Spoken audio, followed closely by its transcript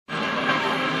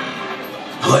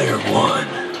Player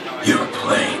 1, you're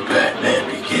playing Batman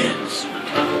Begins.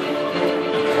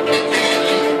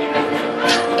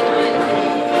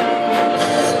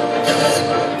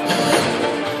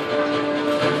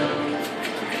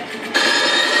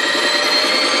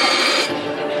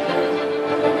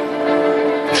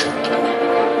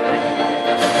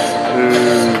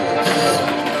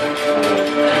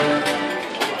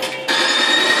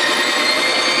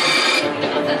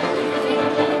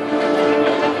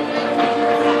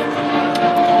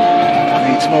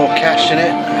 More cash in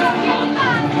it.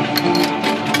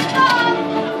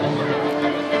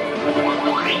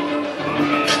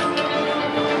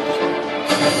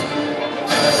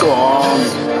 Go on.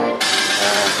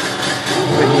 I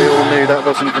think we all knew that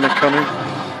wasn't going to come in.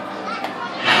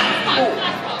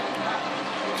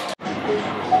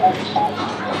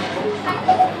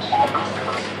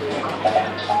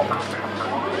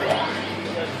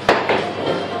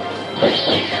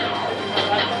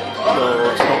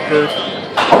 Oh, it's not good.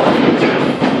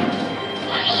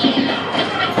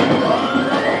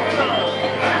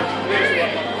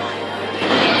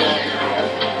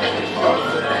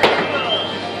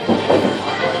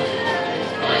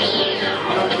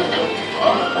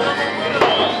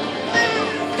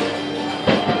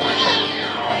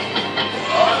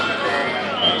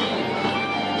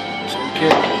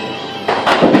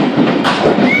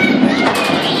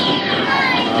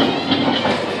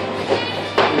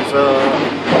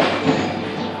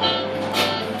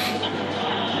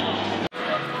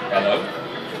 Hello?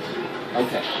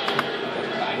 Okay.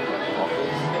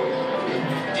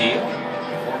 Deal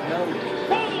or no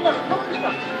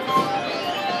deal?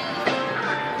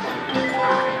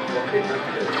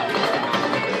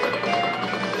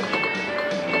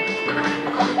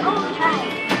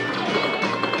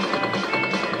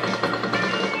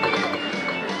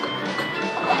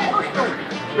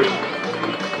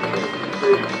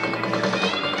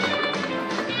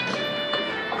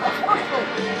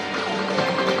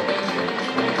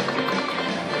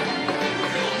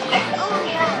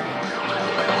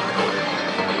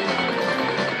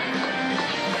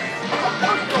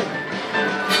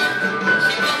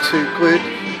 £2.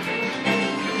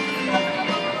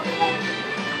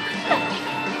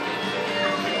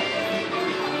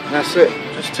 That's it,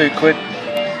 just £2.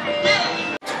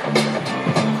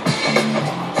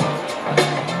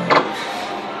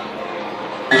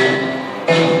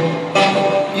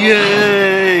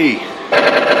 Yay!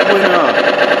 Winner!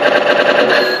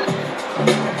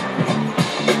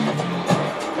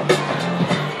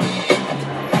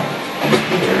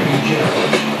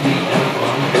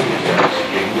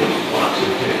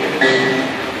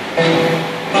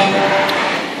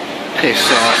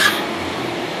 Piss off.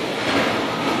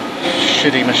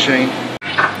 Shitty machine.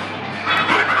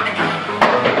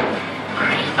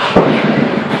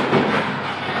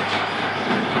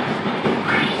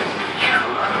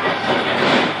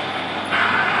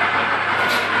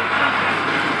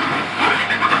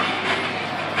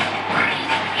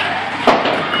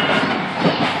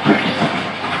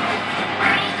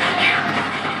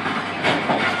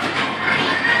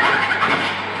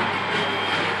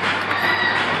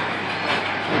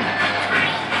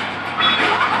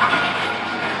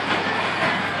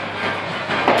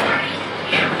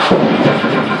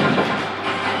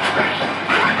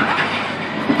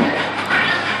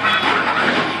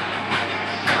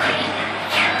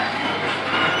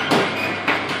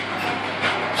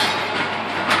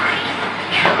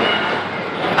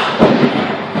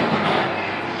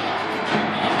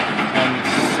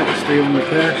 On the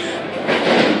cash.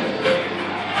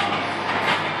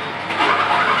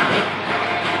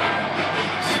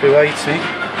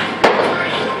 £2.80.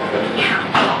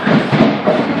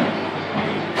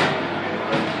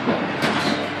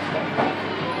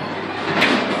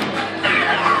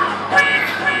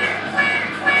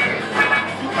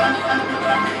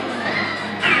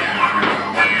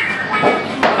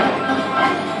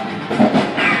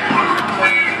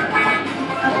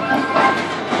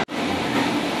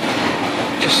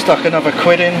 Stuck another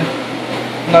 £1 in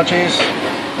nudges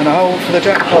and a hole for the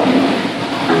jackpot.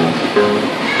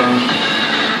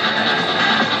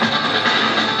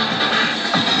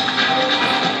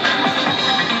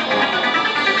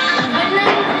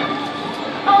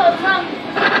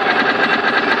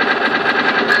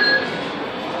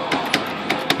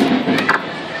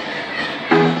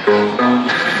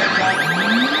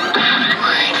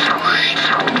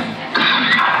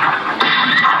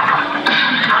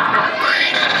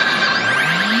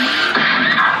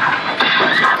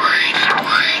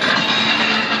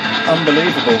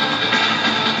 Unbelievable.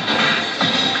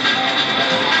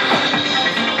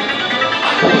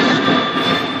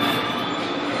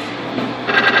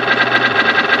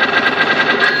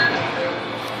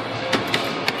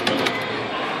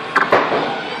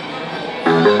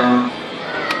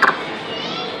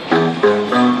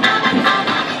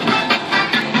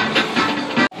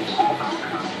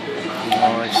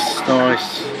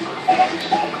 Nice.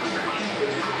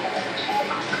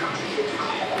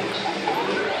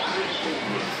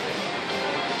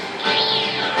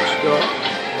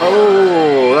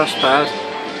 Oh, that's bad.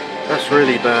 That's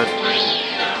really bad.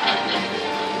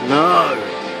 No.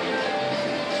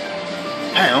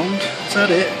 Pound? Is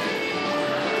that it?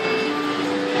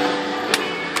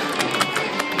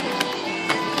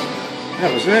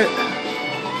 That was it.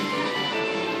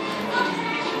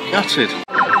 Gutted.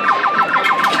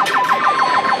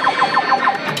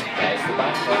 There's the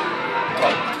back one.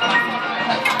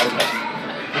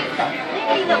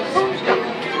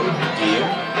 Deal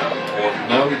or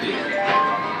no deal?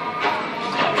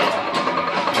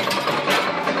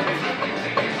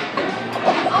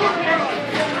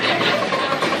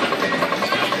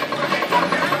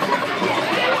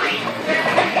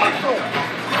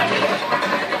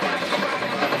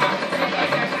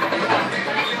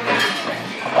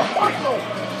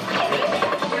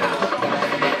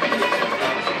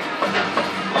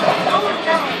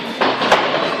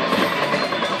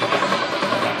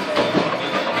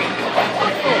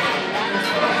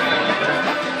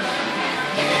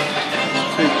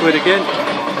 £2 again.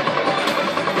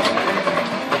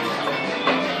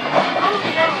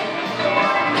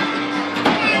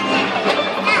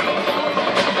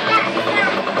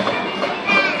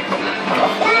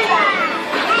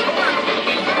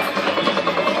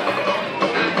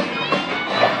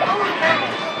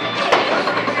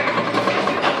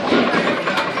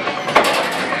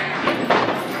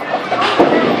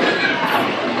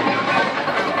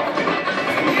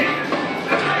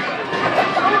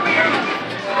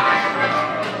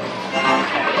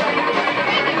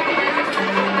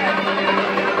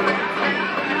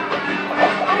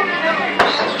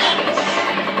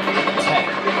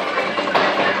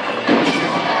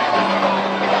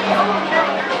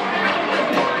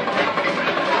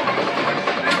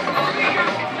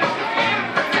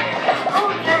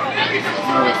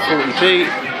 Another 40p.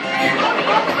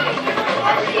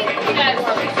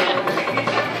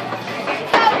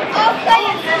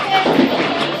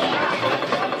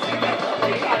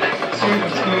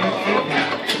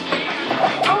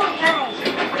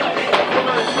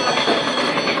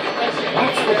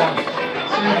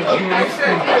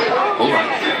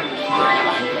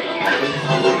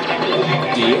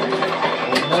 Deal?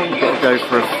 Got to go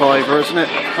for a fiver, isn't it?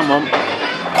 Come on.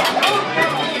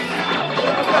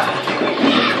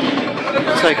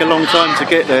 Take a long time to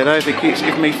get there though if it keeps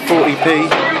giving me 40p.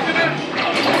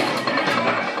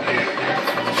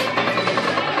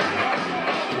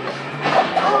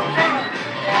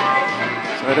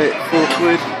 Is that it?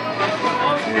 £4?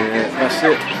 Yeah, that's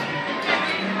it.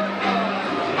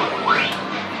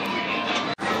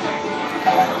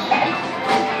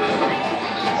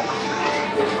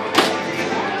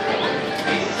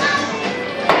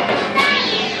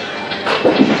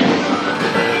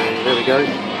 There we go.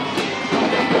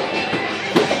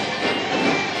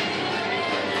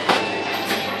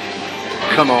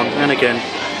 Come on, and again.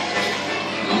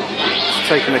 It's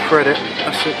taking a credit,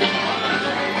 that's it.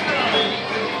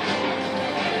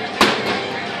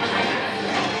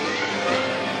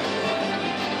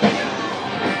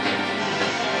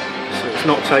 So it's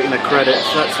not taking a credit,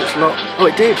 so that's its lot. Oh,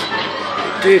 it did!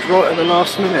 It did right at the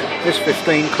last minute. There's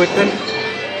 £15 then.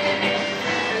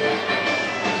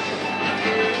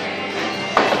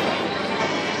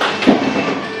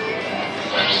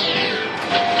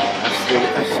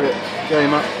 That's it.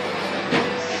 Game up.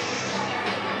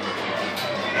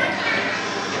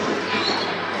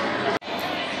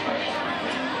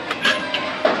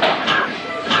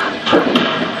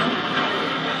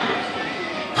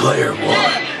 Player 1,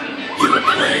 you are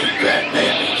playing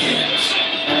Batman Begins.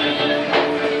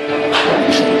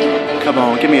 Come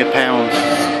on, give me a pound.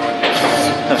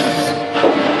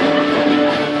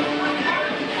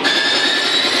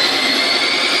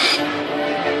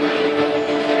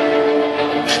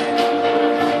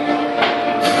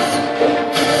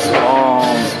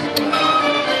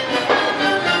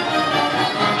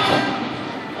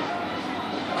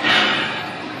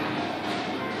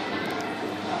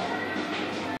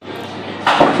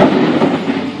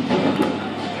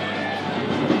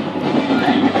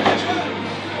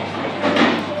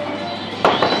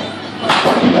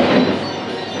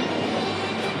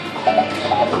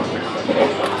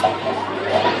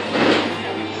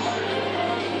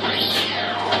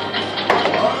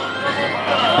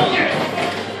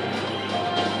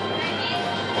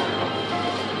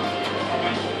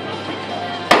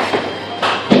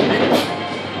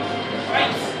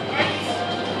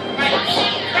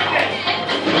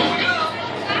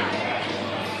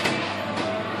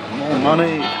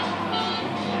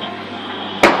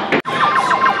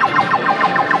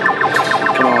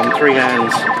 3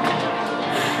 hands.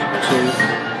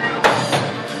 2.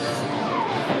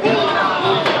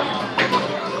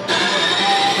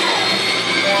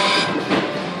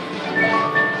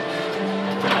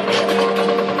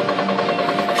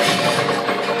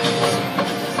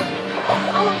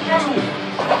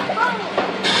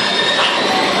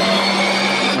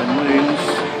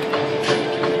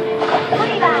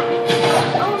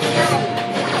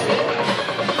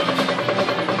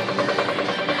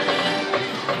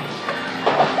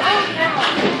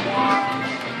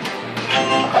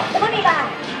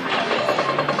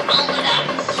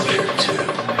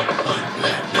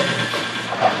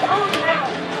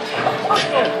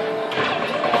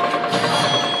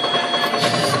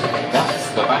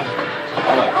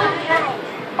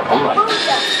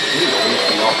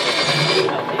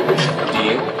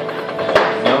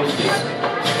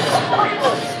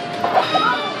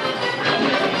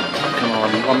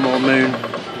 One more moon.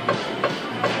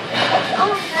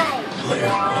 Player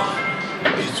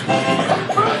 1 is winning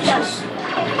prizes.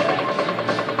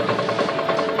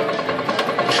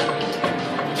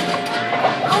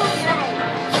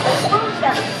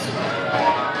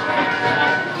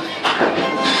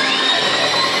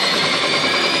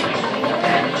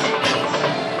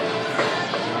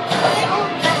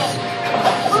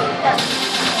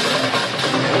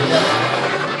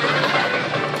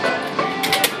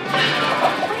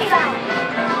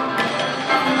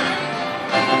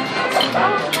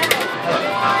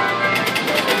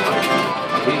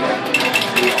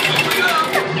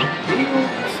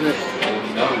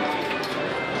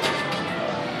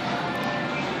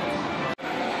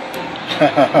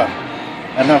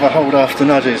 Another hold after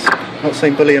nudges. Not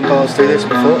seen Bullion bars do this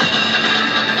before.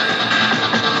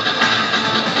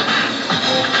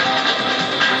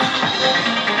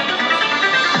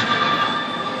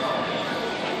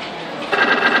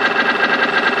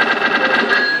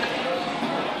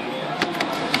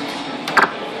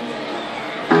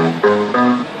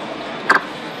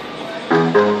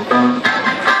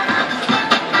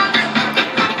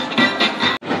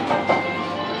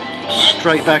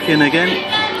 Straight back in again.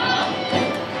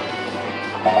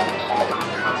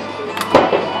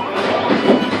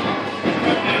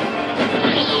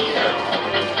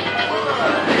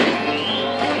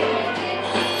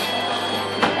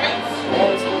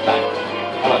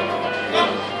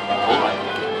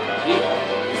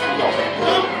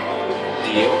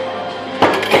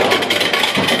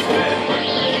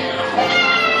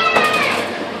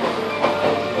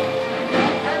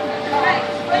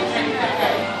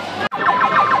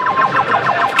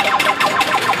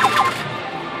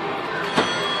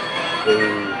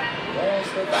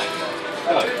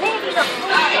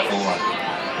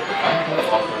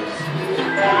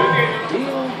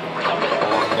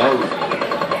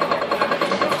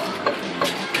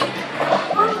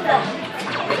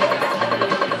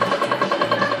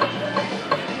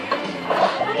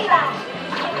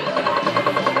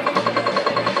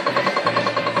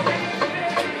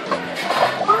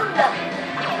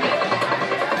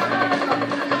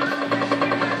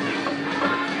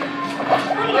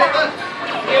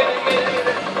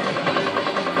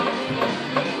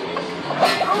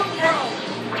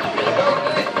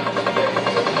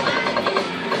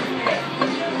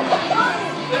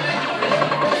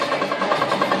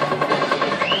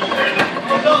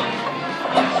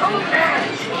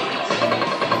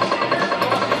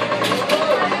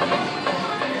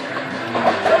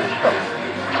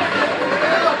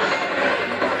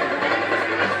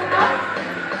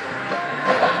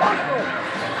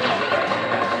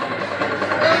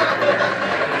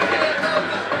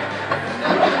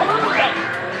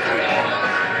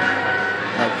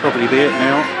 Probably be it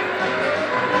now.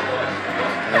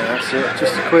 Yeah, that's it,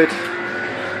 just a quid.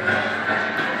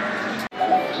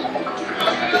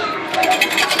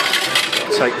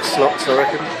 Take the slots, I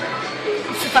reckon.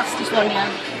 It's the fastest one now.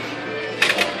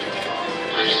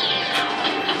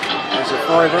 There's a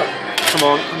fiver. Come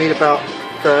on, need about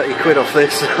 30 quid off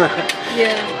this.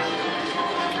 Yeah.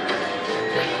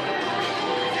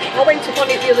 I went up on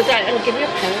it the other day and give me a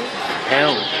pound.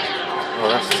 Pound? Oh,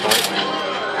 that's tight.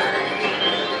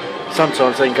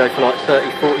 Sometimes they can go for like 30,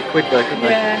 40 quid though, can't they?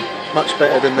 Yeah. Much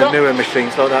better than the newer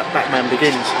machines like that Batman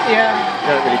Begins. Yeah.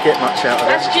 You don't really get much out of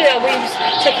it. Last year we was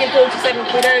taking 47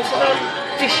 quid out of them.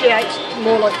 This year it's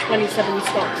more like 27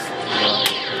 slots.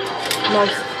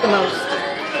 Most, the most.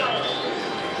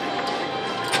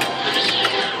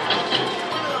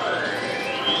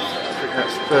 I think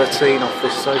that's 13 off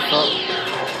this so far.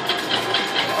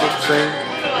 14.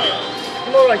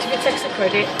 I'm alright if it takes the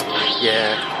credit.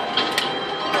 Yeah.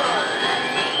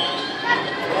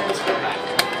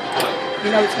 You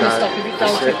know it's going to stop if it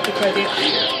don't take the credit.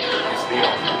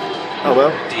 Oh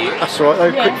well, Deal. that's alright though,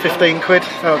 Yeah. quick 15 quid,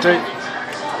 that'll do.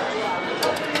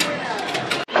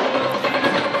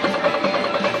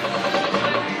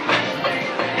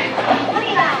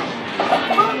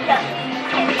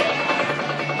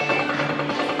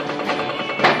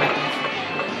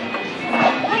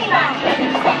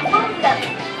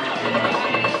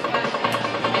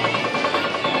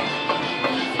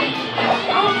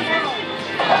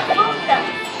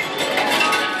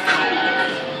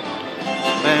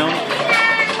 Down.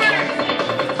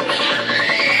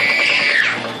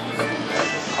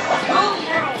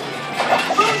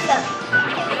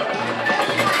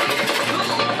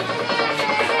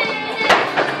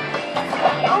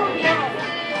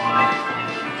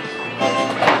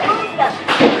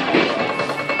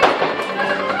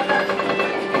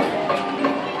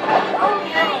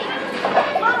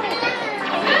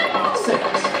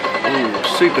 Ooh,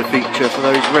 super feature for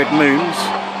those red moons.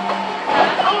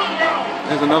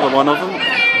 There's another one of them.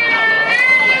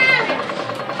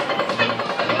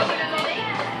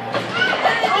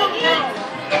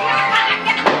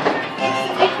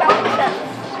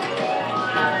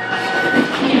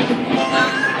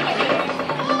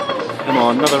 Come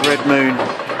on, another red moon.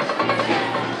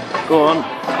 Go on.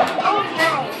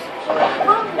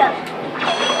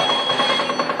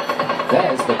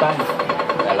 There's the bank.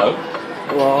 Hello?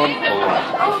 Go on. Alright.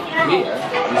 Here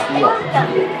is the offer.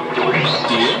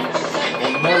 Deal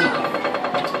or no deal?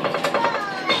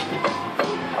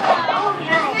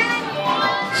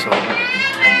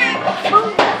 Sorry.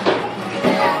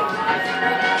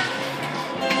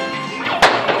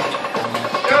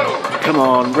 Come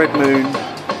on, red moon.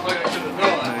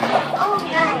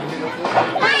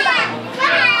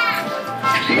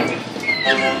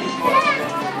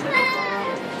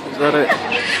 Is that it?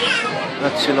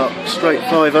 That's your lot. Straight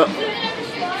fiver.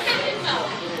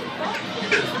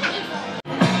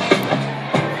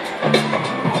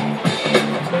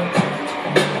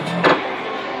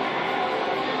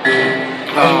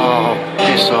 Oh,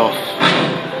 piss off.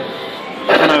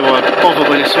 I don't know why I bother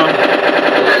with this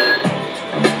one.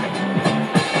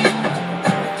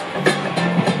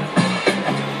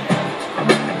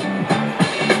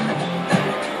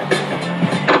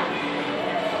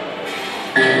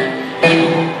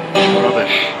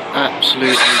 Rubbish.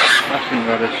 Absolutely fucking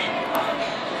rubbish.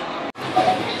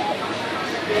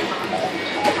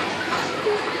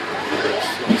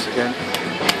 Once again.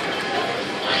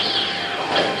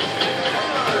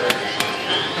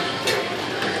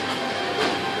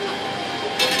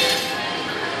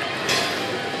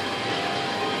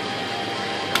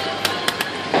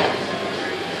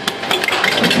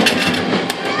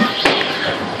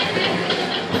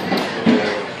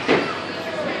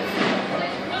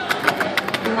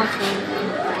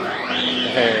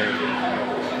 Hey.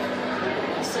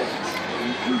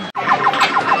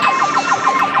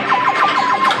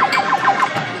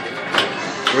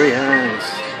 Three hands.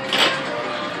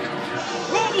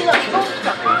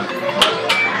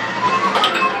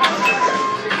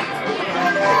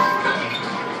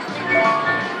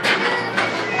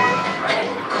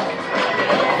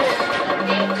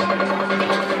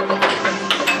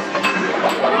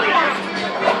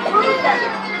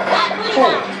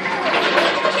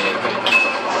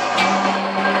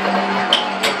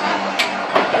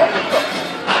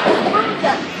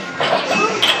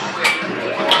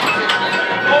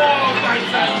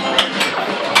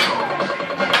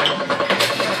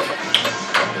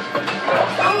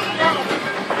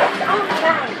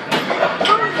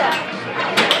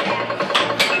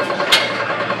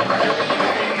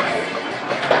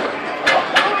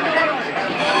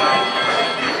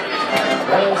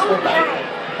 Where's the bank?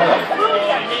 Hello?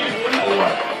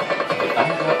 Alright. The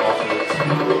banker offers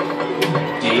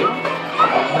deal or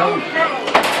no deal?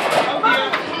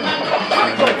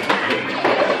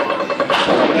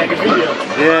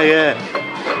 Yeah, yeah.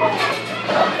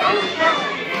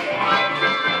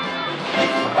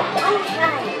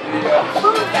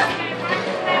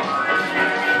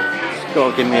 It's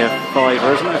got to give me a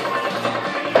fiver, isn't it?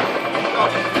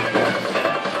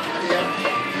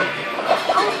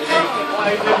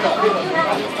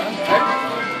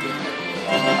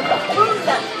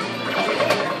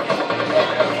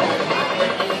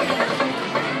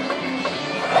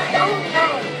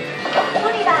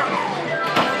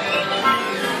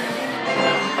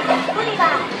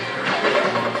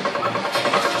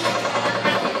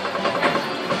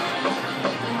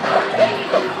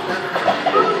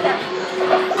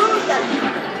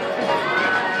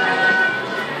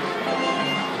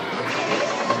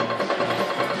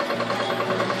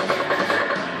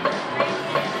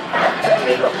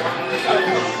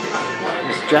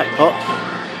 It's jackpot.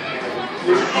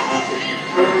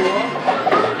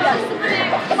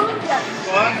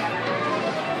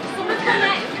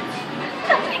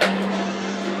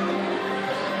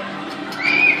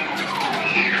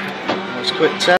 quick test.